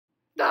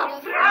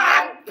The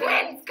Frog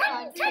Prince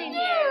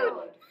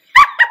continued!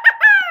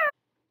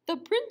 The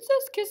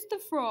princess kissed the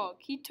frog.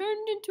 He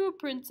turned into a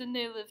prince and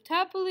they lived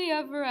happily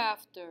ever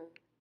after.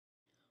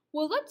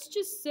 Well, let's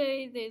just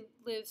say they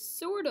lived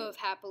sort of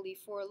happily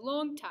for a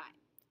long time.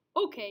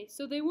 Okay,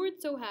 so they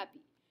weren't so happy.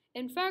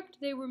 In fact,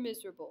 they were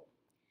miserable.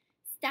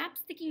 Stop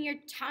sticking your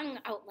tongue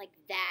out like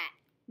that,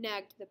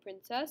 nagged the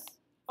princess.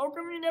 How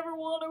come you never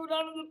want to go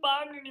down to the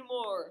pond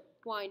anymore?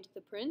 Whined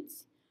the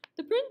prince.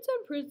 The prince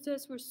and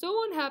princess were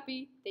so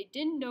unhappy they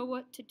didn't know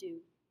what to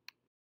do.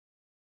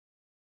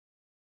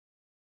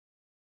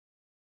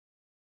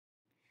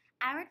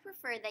 I would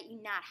prefer that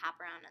you not hop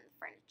around on the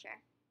furniture,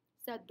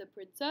 said the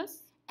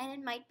princess. And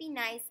it might be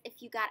nice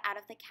if you got out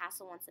of the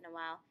castle once in a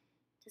while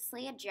to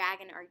slay a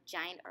dragon or a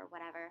giant or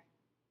whatever.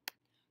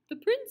 The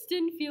prince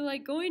didn't feel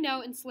like going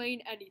out and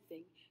slaying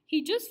anything.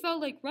 He just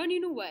felt like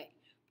running away.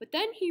 But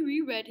then he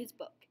reread his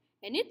book,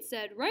 and it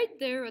said right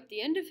there at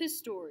the end of his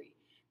story,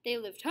 they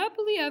lived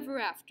happily ever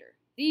after.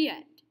 The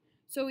end.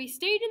 So he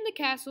stayed in the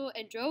castle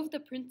and drove the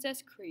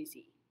princess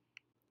crazy.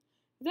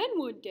 Then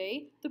one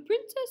day, the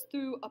princess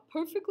threw a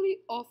perfectly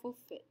awful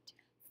fit.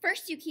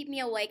 First you keep me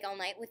awake all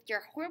night with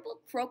your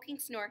horrible croaking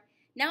snore.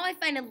 Now I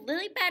find a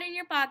lily pad in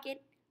your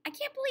pocket. I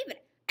can't believe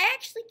it. I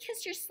actually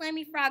kissed your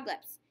slimy frog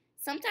lips.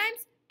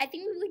 Sometimes I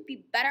think we would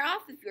be better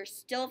off if you were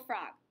still a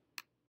frog.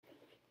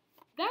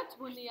 That's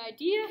when the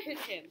idea hit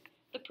him.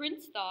 The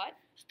prince thought,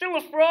 Still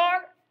a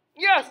frog?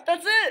 Yes,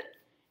 that's it!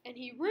 And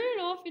he ran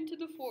off into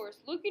the forest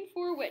looking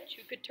for a witch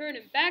who could turn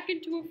him back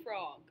into a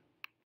frog.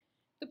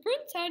 The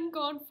prince hadn't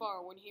gone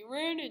far when he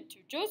ran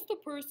into just the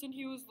person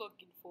he was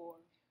looking for.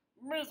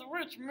 Miss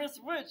Witch,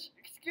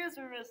 excuse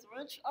me, Miss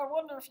Witch, I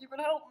wonder if you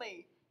could help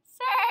me.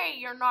 Say,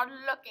 you're not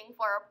looking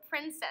for a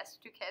princess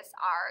to kiss,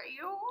 are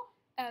you?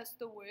 asked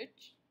the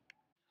witch.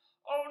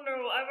 Oh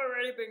no, I've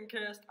already been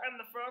kissed. I'm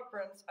the Frog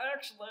Prince.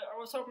 Actually, I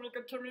was hoping you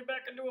could turn me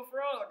back into a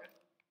frog.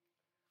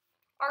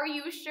 Are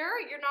you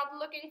sure you're not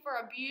looking for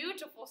a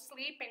beautiful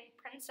sleeping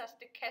princess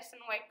to kiss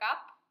and wake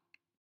up?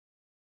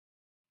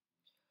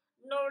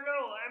 No,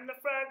 I'm the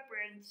Frog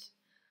Prince.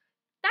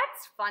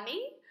 That's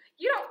funny.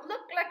 You don't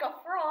look like a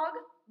frog.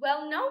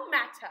 Well, no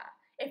matter.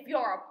 If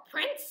you're a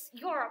prince,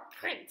 you're a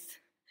prince.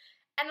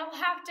 And I'll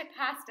have to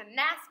cast a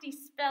nasty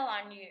spell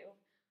on you.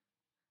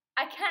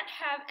 I can't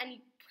have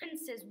any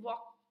princes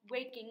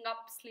waking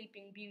up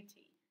Sleeping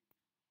Beauty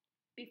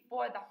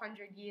before the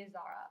 100 years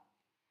are up.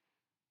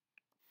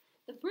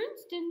 The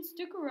prince didn't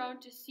stick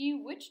around to see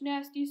which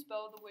nasty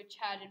spell the witch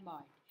had in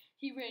mind.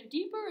 He ran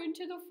deeper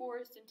into the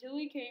forest until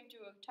he came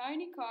to a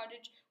tiny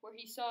cottage where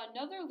he saw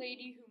another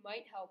lady who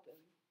might help him.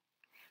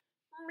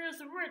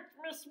 Miss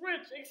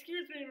Witch,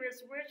 excuse me,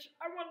 Miss Witch.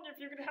 I wonder if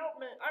you could help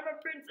me. I'm a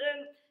prince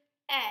and...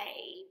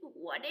 Hey,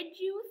 what did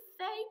you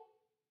say,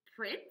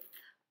 prince?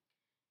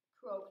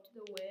 Croaked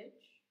the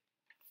witch.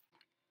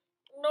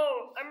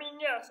 No.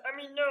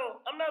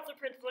 I'm not the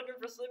prince looking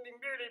for Sleeping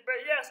Beauty,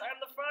 but yes,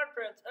 I'm the Frog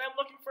Prince, and I'm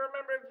looking for a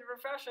member of your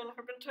profession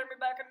who can turn me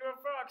back into a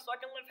frog so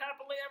I can live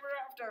happily ever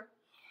after.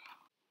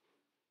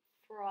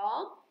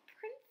 Frog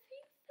prince,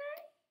 you say?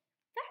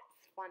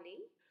 That's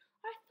funny.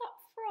 I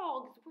thought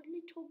frogs were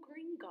little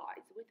green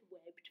guys with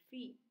webbed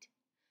feet.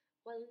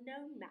 Well,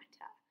 no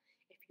matter.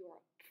 If you're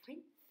a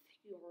prince,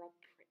 you're a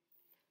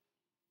prince.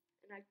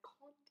 And I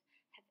can't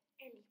have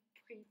any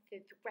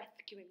princes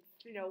rescuing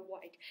Snow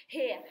White.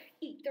 Here,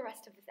 eat the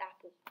rest of this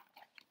apple.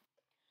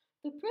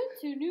 The prince,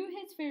 who knew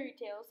his fairy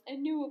tales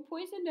and knew a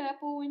poisoned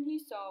apple when he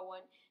saw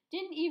one,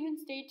 didn't even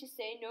stay to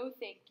say no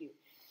thank you.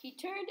 He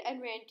turned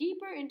and ran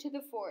deeper into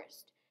the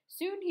forest.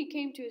 Soon he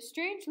came to a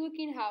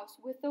strange-looking house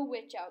with a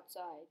witch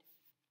outside.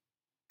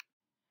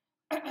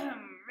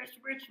 Miss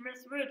Witch,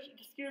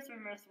 excuse me,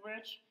 Miss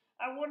Witch.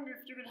 I wonder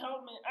if you could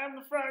help me. I'm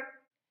the frog.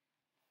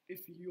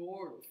 If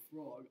you're a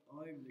frog,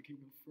 I'm the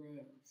king of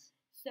France,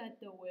 said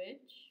the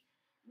witch.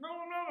 No,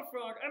 I'm not a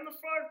frog. I'm the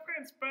Frog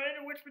Prince, but I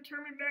need a witch to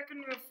turn me back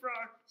into a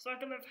frog so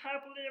I can live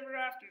happily ever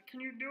after.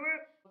 Can you do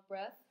it?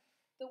 Breath.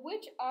 The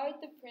witch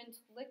eyed the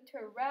prince, licked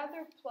her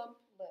rather plump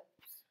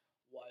lips.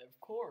 Why, of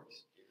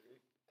course,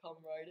 dear. Come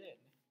right in.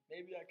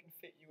 Maybe I can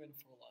fit you in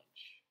for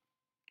lunch.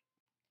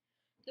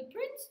 The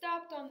prince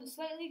stopped on the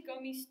slightly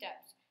gummy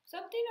steps.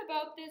 Something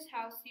about this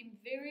house seemed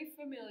very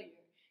familiar.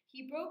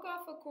 He broke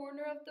off a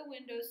corner of the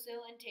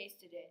windowsill and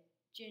tasted it.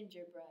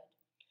 Gingerbread.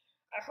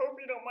 I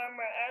hope you don't mind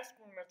my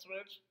asking, Miss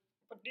Witch,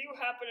 but do you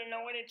happen to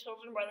know any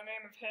children by the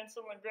name of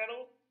Hansel and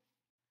Gretel?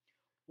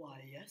 Why,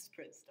 yes,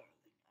 Prince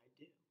darling, I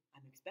do.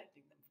 I'm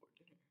expecting them for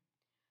dinner.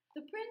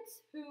 The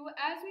prince, who,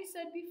 as we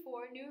said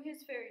before, knew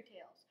his fairy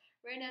tales,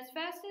 ran as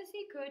fast as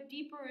he could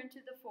deeper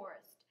into the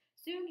forest.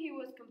 Soon he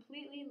was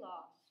completely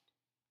lost.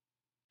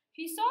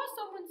 He saw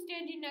someone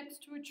standing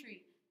next to a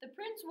tree. The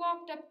prince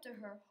walked up to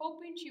her,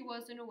 hoping she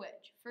wasn't a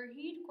witch, for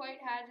he'd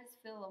quite had his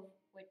fill of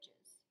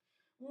witches.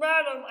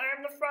 Madam, I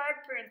am the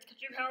Frog Prince. Could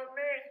you help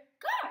me?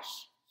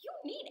 Gosh, you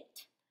need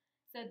it,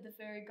 said the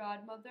fairy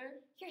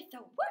godmother. You're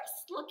the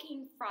worst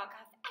looking frog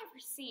I've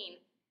ever seen.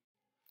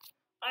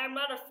 I am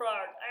not a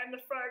frog. I am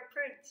the Frog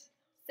Prince,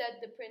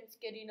 said the prince,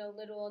 getting a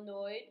little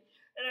annoyed.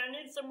 and I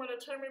need someone to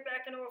turn me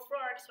back into a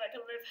frog so I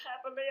can live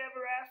happily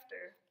ever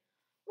after.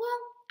 Well,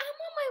 I'm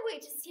on my way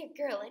to see a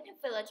girl in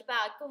a village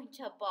about going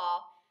to a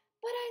ball,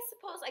 but I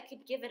suppose I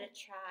could give it a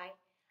try.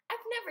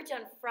 I've never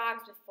done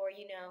frogs before,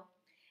 you know.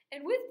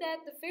 And with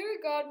that, the fairy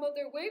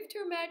godmother waved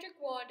her magic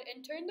wand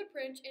and turned the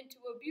prince into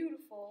a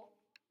beautiful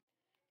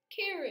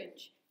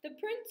carriage. The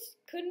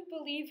prince couldn't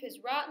believe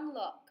his rotten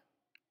luck.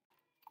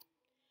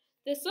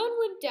 The sun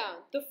went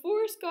down, the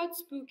forest got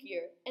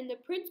spookier, and the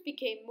prince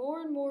became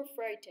more and more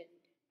frightened.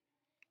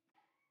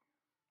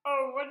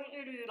 Oh, what an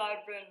idiot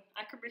I've been.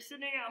 I could be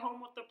sitting at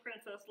home with the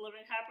princess,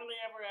 living happily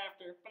ever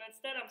after, but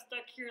instead I'm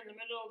stuck here in the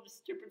middle of the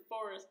stupid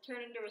forest,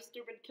 turned into a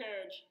stupid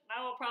carriage. And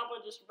I will probably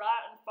just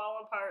rot and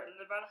fall apart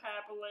and live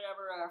unhappily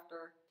ever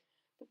after.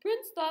 The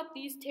prince thought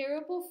these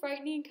terrible,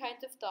 frightening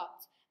kinds of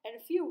thoughts, and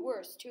a few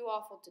worse too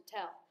awful to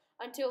tell,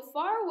 until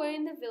far away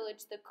in the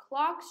village the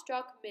clock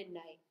struck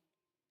midnight.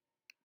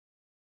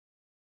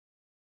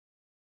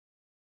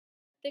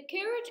 The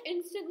carriage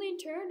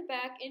instantly turned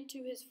back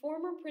into his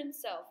former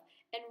prince self,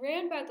 and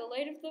ran by the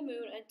light of the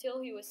moon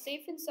until he was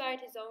safe inside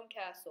his own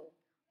castle.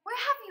 Where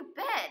have you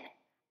been?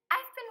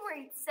 I've been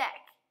worried sick.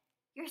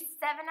 You're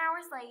 7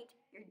 hours late,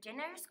 your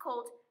dinner is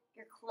cold,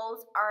 your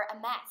clothes are a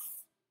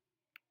mess.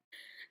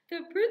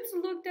 The prince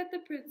looked at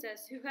the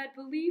princess who had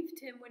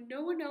believed him when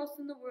no one else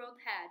in the world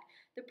had,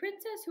 the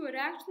princess who had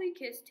actually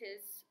kissed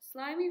his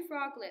slimy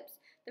frog lips,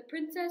 the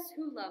princess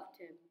who loved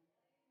him.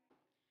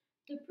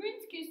 The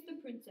prince kissed the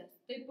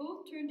princess. They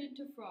both turned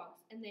into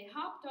frogs, and they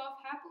hopped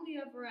off happily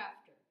ever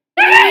after.